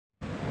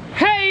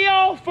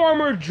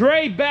Farmer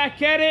Dre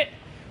back at it.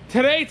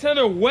 Today it's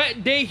another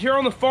wet day here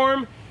on the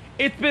farm.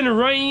 It's been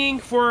raining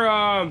for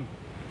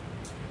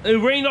it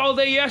rained all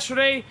day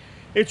yesterday.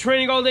 It's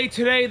raining all day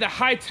today. The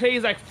high today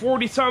is like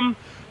 40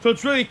 something, so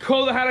it's really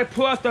cold. I had to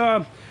pull out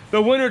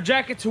the winter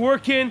jacket to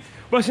work in,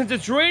 but since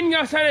it's raining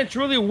outside and it's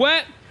really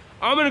wet,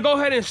 I'm gonna go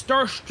ahead and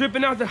start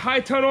stripping out the high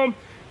tunnel,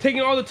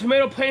 taking all the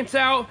tomato plants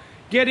out,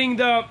 getting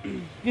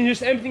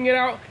just emptying it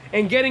out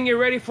and getting it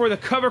ready for the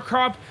cover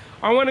crop.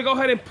 I want to go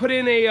ahead and put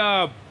in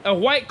a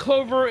white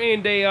clover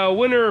and a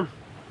winter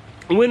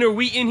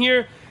wheat in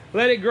here.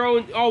 Let it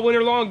grow all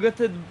winter long. Get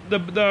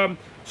the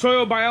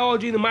soil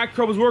biology, the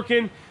microbes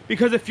working.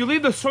 Because if you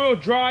leave the soil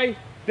dry,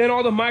 then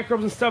all the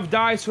microbes and stuff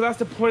die. So that's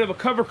the point of a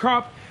cover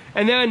crop.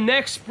 And then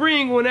next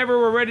spring, whenever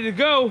we're ready to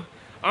go,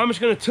 I'm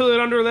just gonna till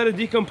it under, let it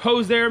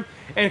decompose there,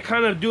 and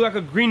kind of do like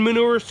a green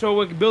manure so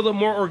we can build up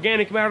more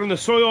organic matter in the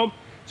soil.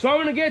 So I'm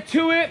gonna get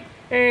to it,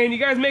 and you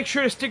guys make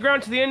sure to stick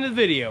around to the end of the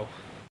video.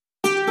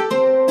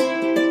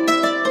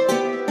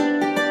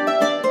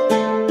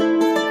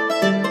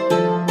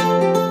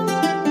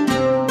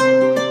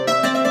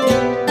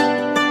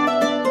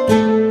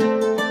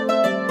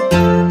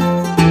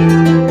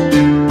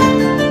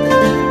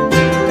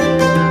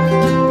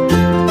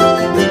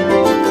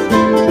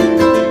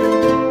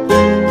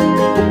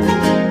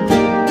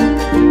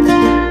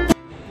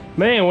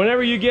 Man,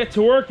 whenever you get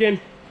to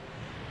working,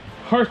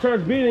 heart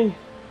starts beating.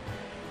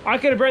 I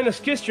could have brought the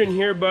skid steer in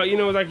here, but you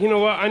know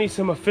what, I need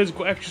some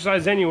physical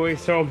exercise anyway,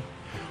 so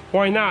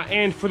why not?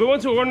 And for the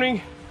ones who are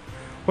wondering,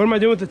 what am I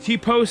doing with the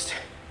T-post?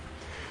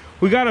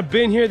 We got a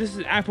bin here. This is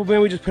an apple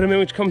bin. We just put them in.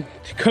 We just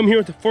come here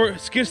with the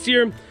skid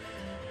steer,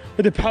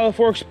 with the pallet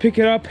forks, pick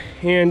it up,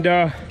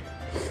 and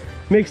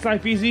makes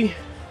life easy.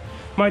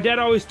 My dad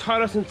always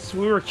taught us since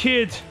we were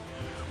kids,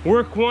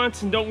 work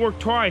once and don't work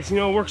twice.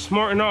 Work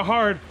smart and not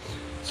hard.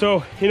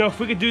 So, if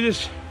we could do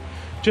this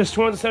just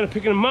once instead of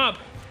picking them up,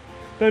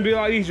 then it'd be a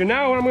lot easier.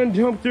 Now what I'm gonna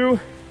jump through,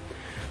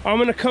 I'm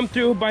gonna come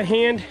through by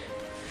hand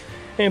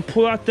and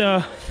pull out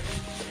the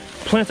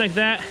plants like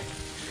that,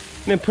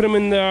 and then put them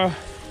in the,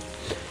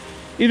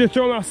 either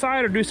throw them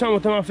outside or do something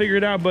with them. I'll figure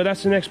it out, but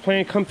that's the next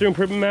plan. Come through and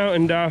prep them out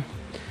and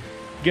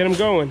get them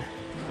going.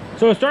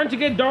 So it's starting to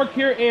get dark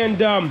here,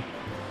 and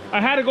I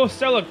had to go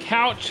sell a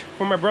couch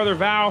for my brother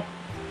Val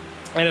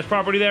at his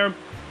property there.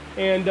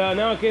 And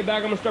now I get back,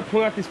 I'm gonna start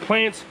pulling out these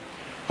plants.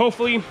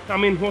 Hopefully,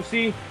 we'll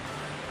see.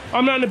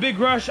 I'm not in a big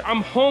rush.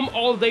 I'm home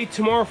all day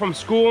tomorrow from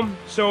school.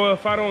 So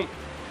if you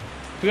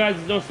guys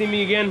don't see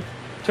me again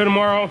till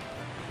tomorrow,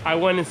 I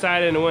went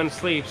inside and I went to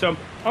sleep. So I'm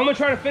gonna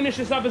try to finish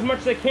this up as much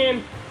as I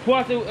can, pull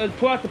out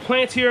the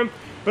plants here.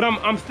 But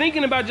I'm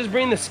thinking about just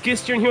bringing the skid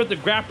steer in here with the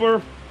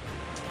grappler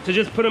to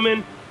just put them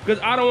in,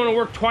 because I don't wanna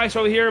work twice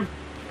over here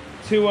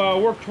to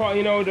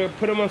to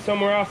put them on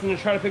somewhere else and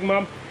to try to pick them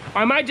up.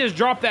 I might just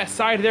drop that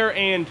side there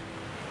and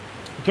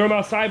throw them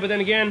outside, but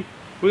then again,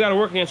 we gotta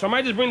work again. So I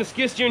might just bring the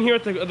skid steer in here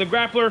with the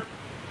grappler,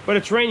 but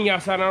it's raining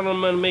outside. I don't know if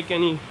I'm gonna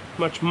make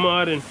much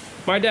mud, and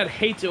my dad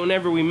hates it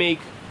whenever we make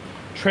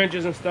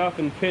trenches and stuff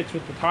and pits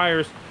with the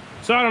tires.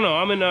 So I don't know,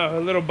 I'm in a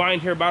little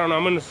bind here, but I don't know.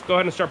 I'm gonna go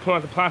ahead and start pulling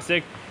out the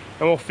plastic,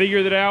 and we'll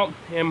figure that out.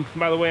 And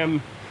by the way,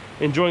 I'm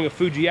enjoying a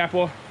Fuji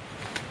apple.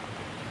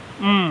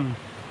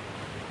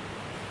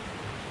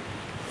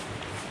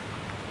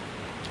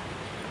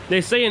 They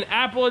say an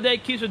apple a day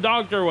keeps a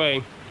doctor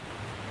away,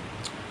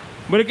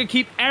 but it could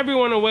keep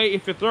everyone away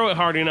if you throw it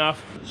hard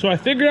enough. So I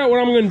figured out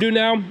what I'm gonna do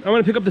now. I'm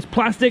gonna pick up this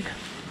plastic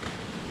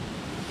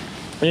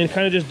and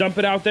kind of just dump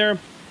it out there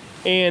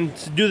and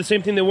do the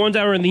same thing. The ones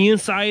that are in the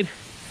inside,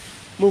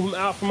 move them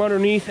out from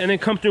underneath, and then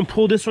come through and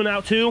pull this one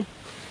out too.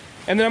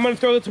 And then I'm gonna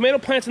throw the tomato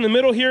plants in the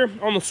middle here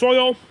on the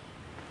soil.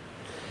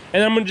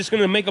 And then I'm just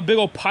gonna make a big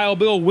old pile,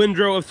 big old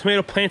windrow of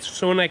tomato plants.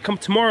 So when I come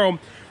tomorrow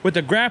with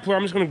the grappler,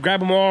 I'm just gonna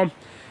grab them all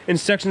in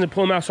sections and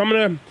pull them out. So I'm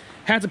gonna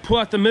have to pull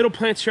out the middle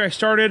plants here I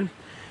started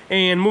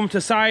and move them to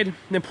the side, and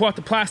then pull out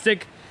the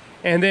plastic,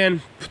 and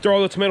then throw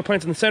all the tomato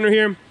plants in the center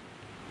here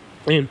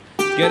and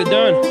get it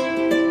done.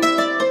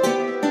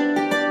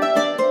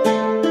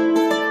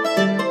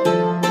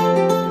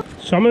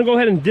 So I'm gonna go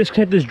ahead and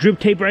disconnect this drip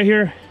tape right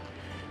here.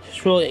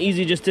 It's really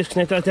easy, just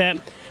disconnect like that.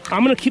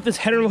 I'm gonna keep this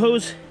header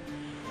hose,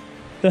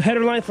 the header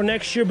line, for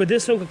next year, but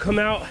this one could come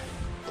out,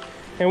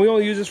 and we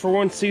only use this for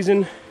one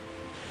season.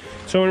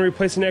 So I'm gonna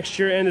replace it next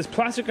year, and this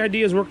plastic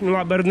idea is working a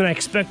lot better than I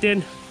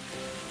expected.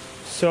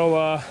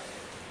 So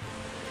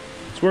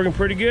it's working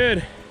pretty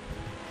good.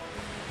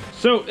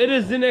 So it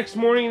is the next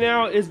morning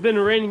now. It's been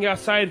raining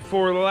outside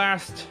for the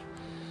last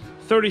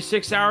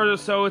 36 hours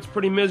or so. It's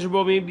pretty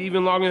miserable, maybe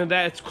even longer than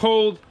that. It's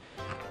cold.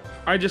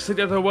 I just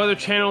looked at the Weather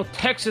Channel.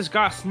 Texas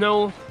got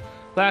snow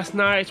last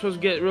night. It's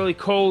supposed to get really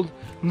cold.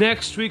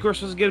 Next week we're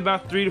supposed to get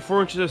about 3 to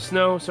 4 inches of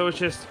snow. So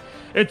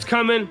it's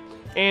coming.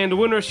 And the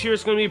winter here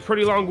is going to be a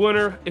pretty long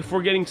winter if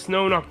we're getting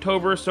snow in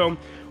October. So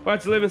we'll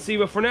have to live and see.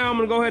 But for now, I'm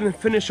going to go ahead and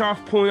finish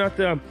off pulling out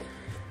the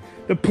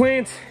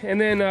plants, and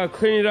then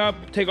clean it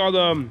up, take all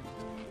the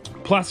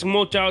plastic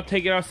mulch out,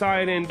 take it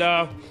outside, and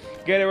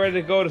get it ready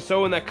to go to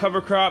sow in that cover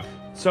crop.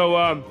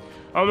 So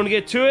I'm gonna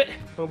get to it.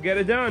 We'll get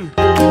it done.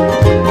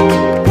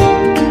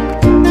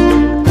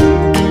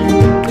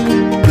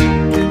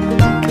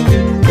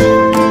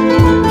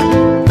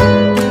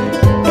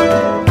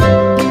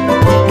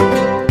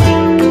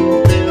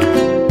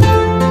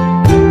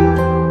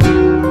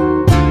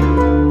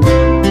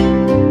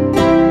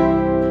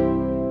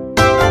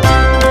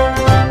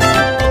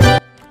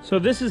 So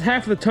this is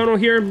half of the tunnel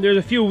here. There's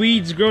a few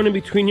weeds growing in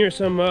between here,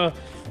 some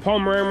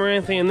Palmer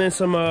amaranth and then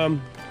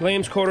some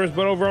lamb's quarters,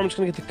 but overall I'm just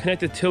gonna get the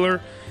connected tiller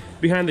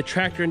behind the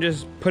tractor and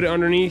just put it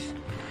underneath,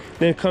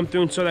 then come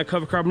through and sow that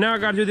cover crop. Now I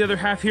gotta do the other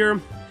half here,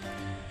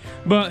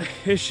 but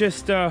it's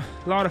just a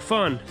lot of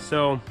fun,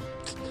 so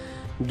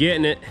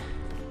getting it.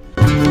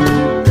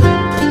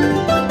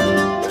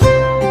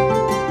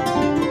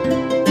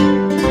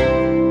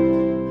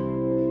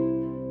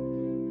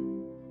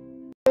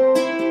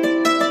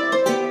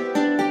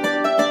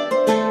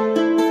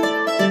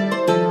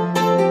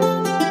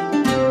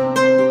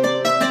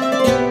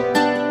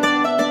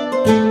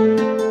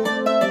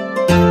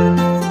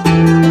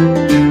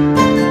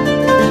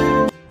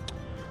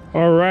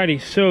 Alrighty,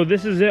 so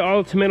this is it.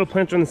 All the tomato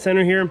plants are in the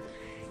center here,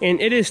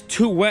 and it is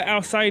too wet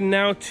outside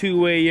now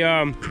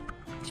to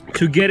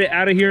get it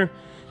out of here.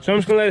 So I'm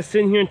just gonna let it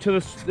sit in here until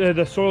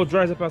the soil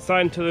dries up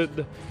outside, until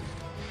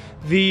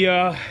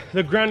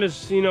the ground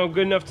is, you know,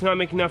 good enough to not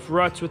make enough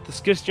ruts with the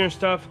skid steer and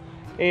stuff.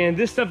 And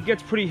this stuff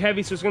gets pretty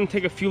heavy, so it's gonna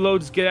take a few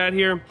loads to get out of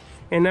here.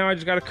 And now I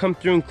just gotta come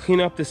through and clean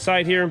up this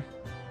side here,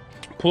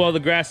 pull all the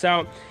grass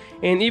out.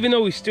 And even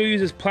though we still use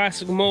this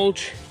plastic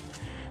mulch,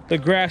 the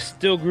grass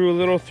still grew a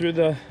little through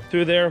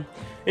there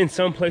in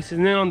some places,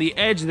 and then on the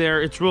edge there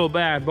it's real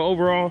bad, but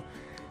overall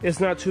it's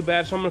not too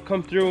bad. So I'm gonna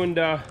come through and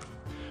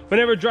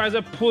whenever it dries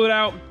up, pull it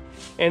out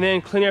and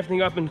then clean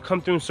everything up and come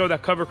through and sow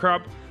that cover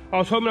crop. I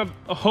was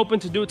hoping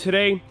to do it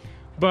today,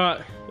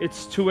 but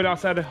it's too wet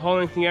outside to haul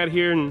anything out of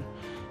here, and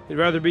it'd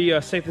rather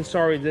be safe than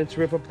sorry than to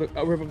rip up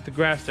the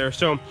grass there.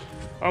 So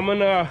I'm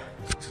gonna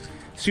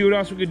see what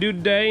else we could do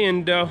today,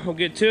 and we'll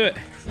get to it.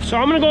 So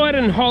I'm gonna go ahead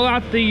and haul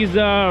out these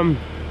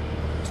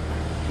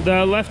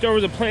the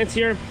leftovers of plants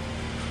here,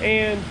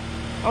 and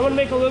I'm gonna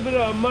make a little bit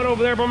of mud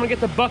over there, but I'm gonna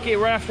get the bucket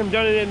right after I'm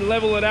done and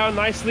level it out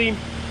nicely.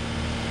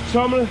 So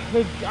I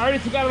already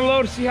took out a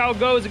load to see how it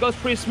goes. It goes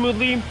pretty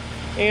smoothly,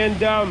 and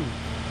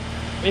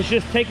it's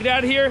just take it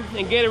out of here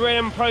and get it ready.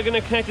 I'm probably gonna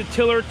connect the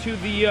tiller to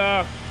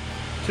the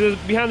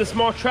behind the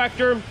small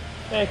tractor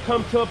and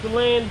come till up the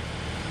land,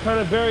 kind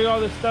of bury all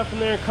this stuff in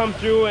there and come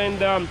through.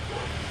 And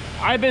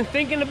I've been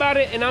thinking about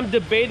it, and I'm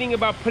debating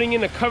about putting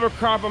in a cover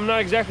crop. I'm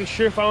not exactly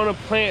sure if I want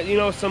to plant, you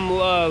know, some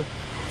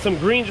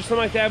greens or something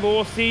like that, but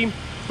we'll see.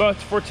 But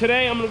for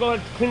today, I'm gonna go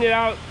ahead and clean it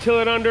out, till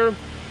it under,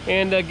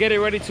 and get it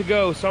ready to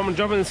go. So I'm gonna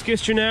jump in the skid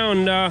steer now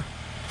and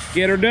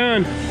get her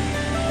done.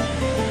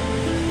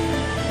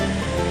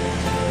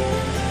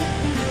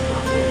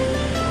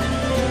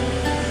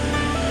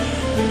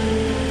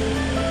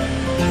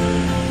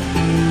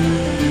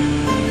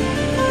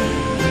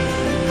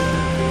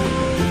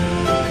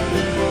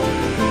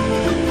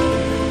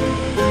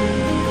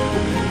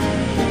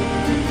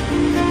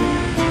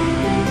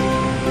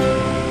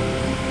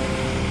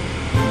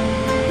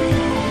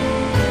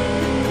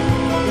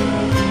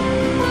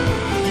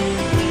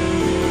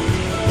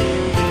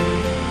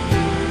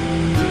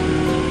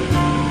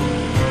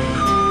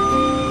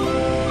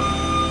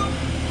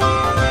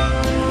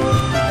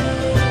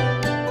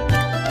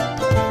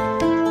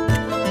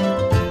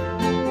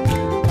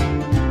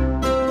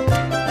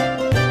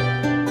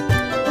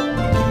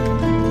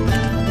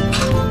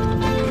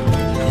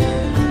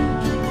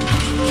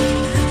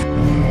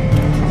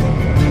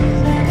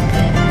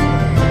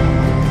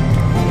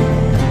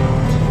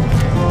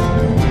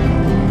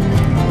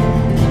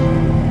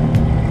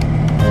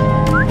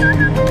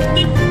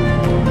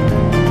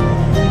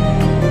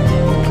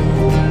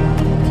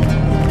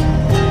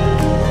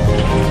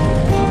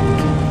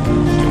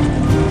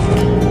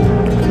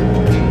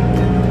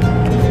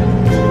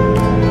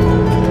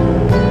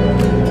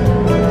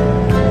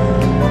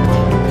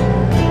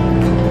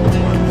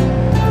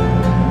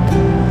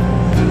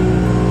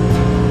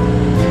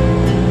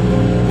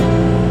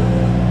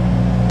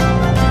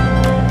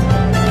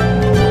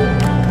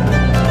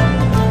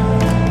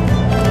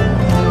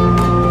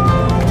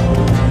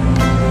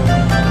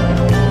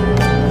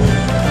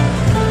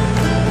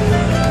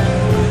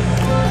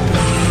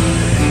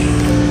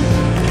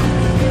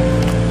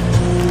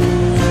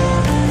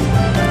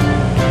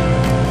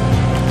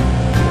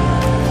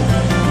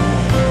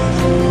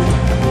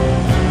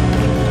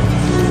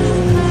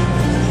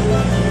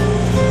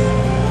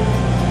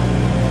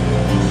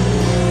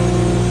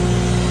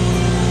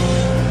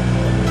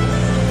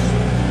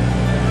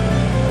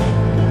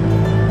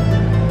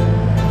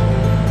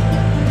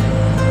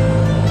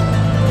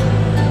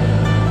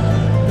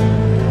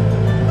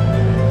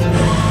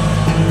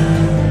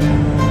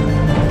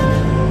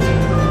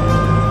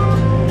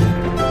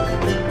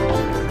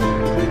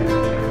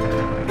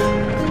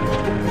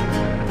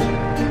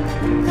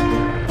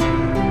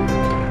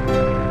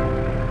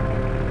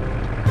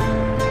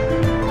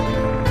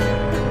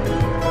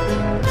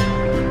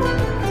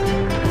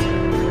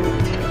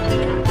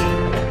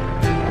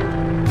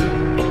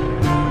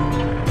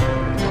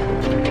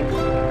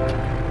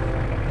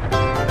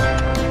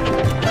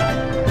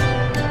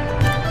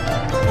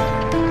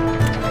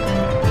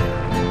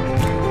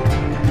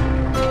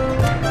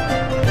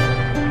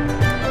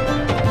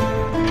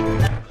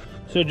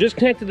 So just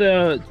connected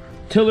the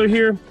tiller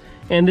here,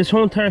 and this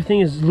whole entire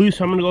thing is loose,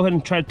 so I'm gonna go ahead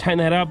and try to tighten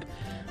that up.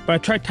 But I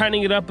tried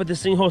tightening it up, but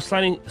this thing holds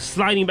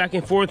sliding back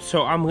and forth,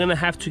 so I'm gonna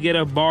have to get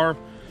a bar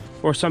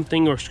or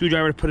something, or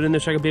screwdriver to put it in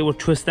there so I can be able to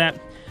twist that,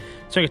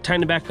 so I can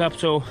tighten it back up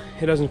so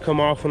it doesn't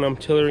come off when I'm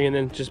tillering and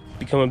then just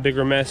become a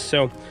bigger mess.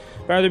 So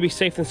rather be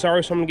safe than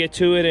sorry, so I'm gonna get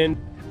to it. And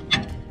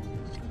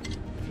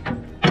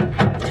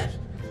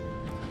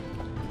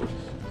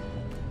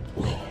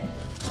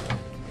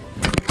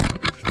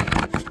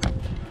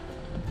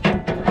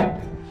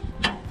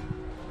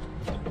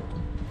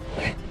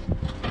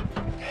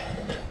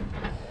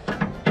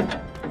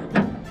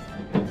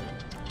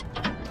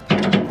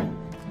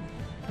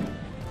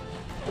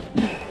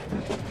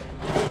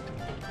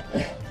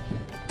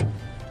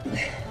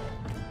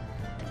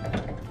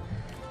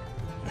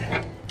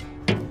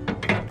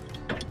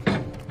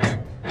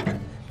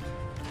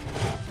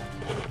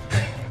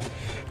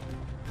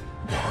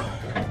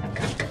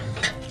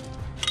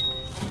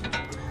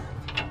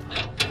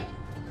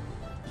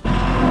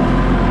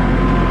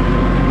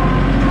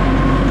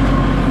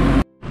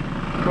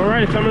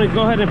Alright, so I'm going to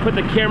go ahead and put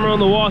the camera on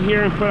the wall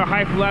here and put a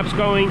hyperlapse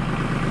going.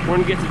 We're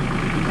going to get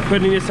to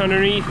putting this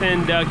underneath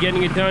and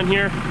getting it done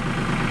here.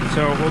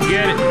 So we'll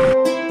get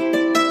it.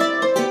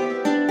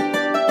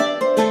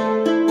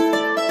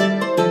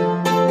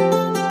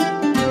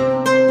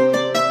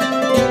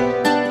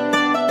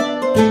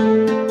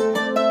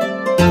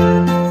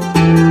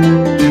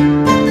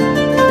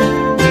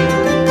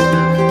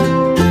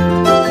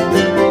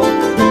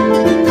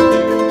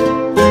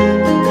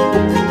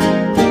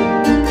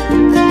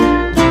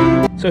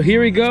 So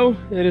here we go,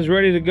 it is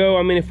ready to go.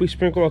 I mean, if we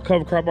sprinkle a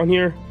cover crop on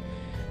here,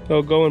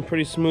 it'll go in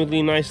pretty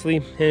smoothly, nicely.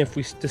 And if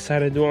we decide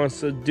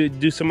to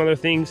do some other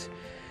things,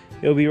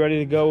 it'll be ready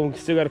to go. We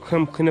still got to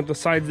come clean up the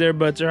sides there,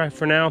 but it's all right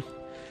for now.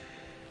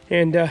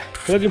 And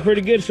looking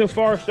pretty good so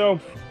far. So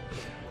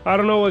I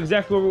don't know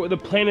exactly what the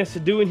plan is to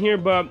do in here,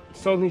 but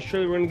slowly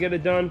surely we're gonna get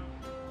it done.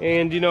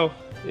 And you know,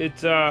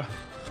 it's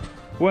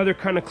weather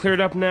kind of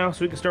cleared up now,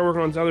 so we can start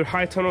working on this other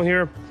high tunnel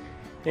here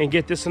and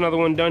get this another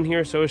one done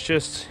here. So it's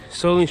just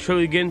slowly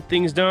surely getting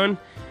things done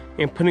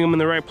and putting them in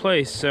the right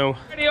place. So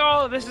alrighty,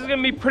 y'all, this is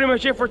gonna be pretty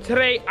much it for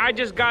today. I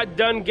just got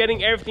done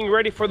getting everything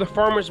ready for the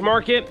farmers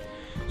market.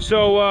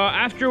 So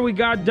after I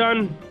got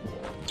done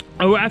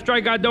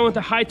with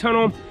the high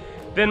tunnel,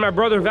 then my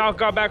brother Val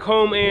got back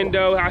home, and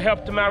I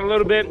helped him out a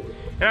little bit,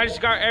 and I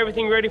just got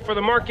everything ready for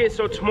the market.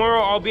 So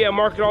tomorrow I'll be at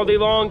market all day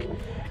long.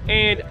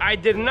 And I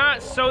did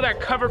not sow that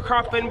cover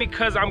crop in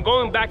because I'm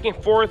going back and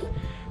forth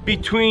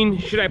between,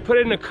 should I put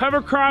it in a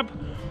cover crop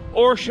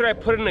or should I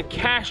put it in a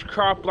cash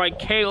crop like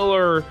kale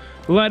or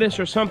lettuce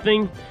or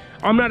something.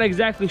 I'm not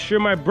exactly sure.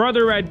 My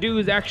brother Radu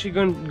is actually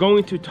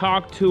going to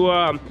talk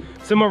to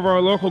some of our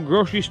local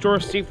grocery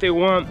stores, see if they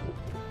want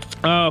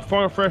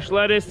farm fresh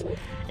lettuce.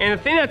 And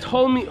the thing that's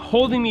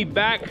holding me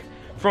back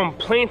from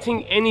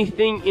planting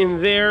anything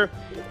in there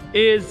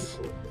is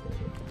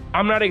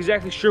I'm not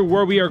exactly sure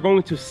where we are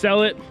going to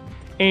sell it.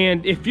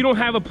 And if you don't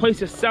have a place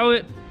to sell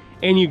it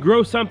and you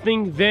grow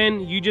something,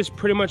 then you just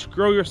pretty much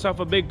grow yourself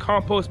a big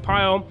compost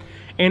pile,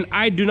 and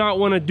I do not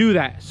want to do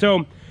that.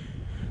 So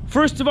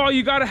first of all,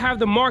 you got to have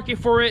the market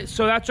for it.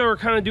 So that's why we're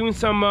kind of doing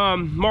some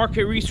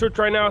market research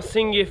right now,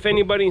 seeing if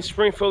anybody in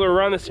Springfield or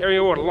around this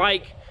area would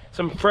like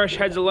some fresh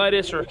heads of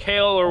lettuce or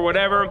kale or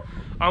whatever.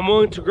 I'm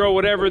willing to grow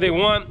whatever they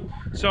want.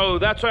 So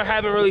that's why I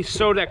haven't really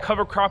sowed that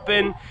cover crop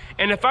in.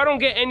 And if I don't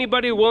get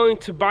anybody willing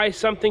to buy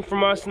something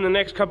from us in the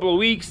next couple of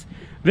weeks,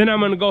 then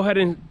I'm gonna go ahead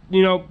and,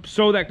 you know,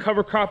 sow that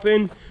cover crop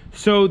in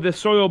so the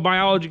soil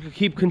biology could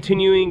keep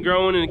continuing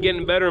growing and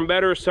getting better and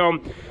better. So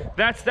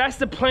that's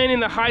the plan in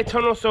the high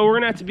tunnel. So we're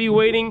gonna have to be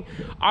waiting.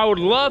 I would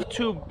love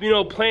to, you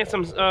know, plant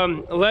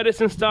some lettuce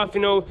and stuff.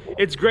 You know,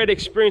 it's great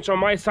experience on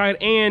my side.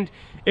 And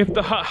if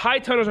the high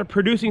tunnels are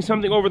producing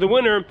something over the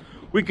winter,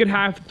 we could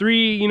have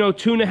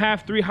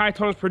 2.5, 3 high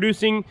tunnels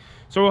producing.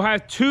 So we'll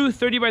have 2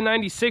 30 by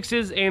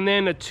 96s and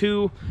then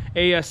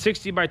a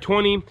 60 by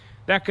 20.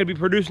 That could be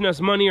producing us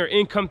money or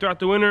income throughout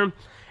the winter.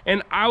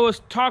 And I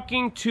was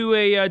talking to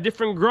a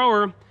different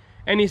grower,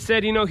 and he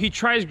said, you know, he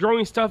tries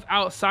growing stuff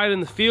outside in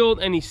the field,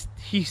 and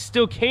he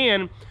still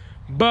can,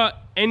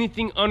 but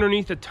anything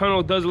underneath the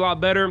tunnel does a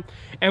lot better.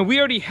 And we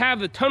already have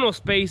the tunnel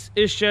space,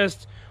 it's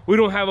just we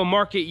don't have a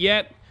market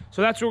yet.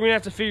 So that's where we're gonna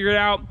have to figure it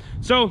out.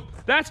 So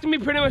that's gonna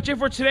be pretty much it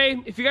for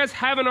today. If you guys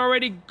haven't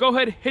already, go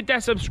ahead, hit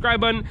that subscribe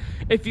button.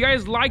 If you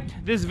guys liked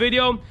this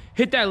video,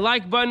 hit that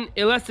like button.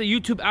 It lets the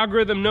YouTube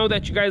algorithm know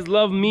that you guys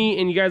love me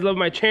and you guys love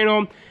my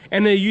channel.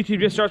 And then YouTube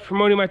just starts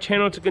promoting my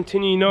channel to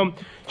continue, you know,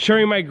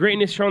 sharing my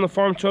greatness here on the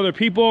farm to other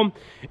people.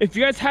 If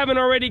you guys haven't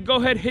already, go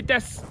ahead, hit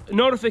that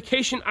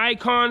notification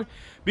icon,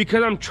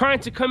 because I'm trying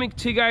to come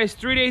to you guys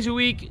 3 days a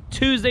week,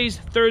 Tuesdays,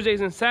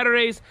 Thursdays, and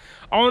Saturdays.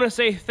 I want to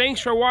say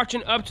thanks for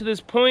watching up to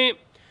this point.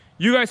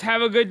 You guys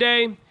have a good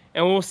day,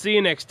 and we'll see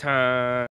you next time.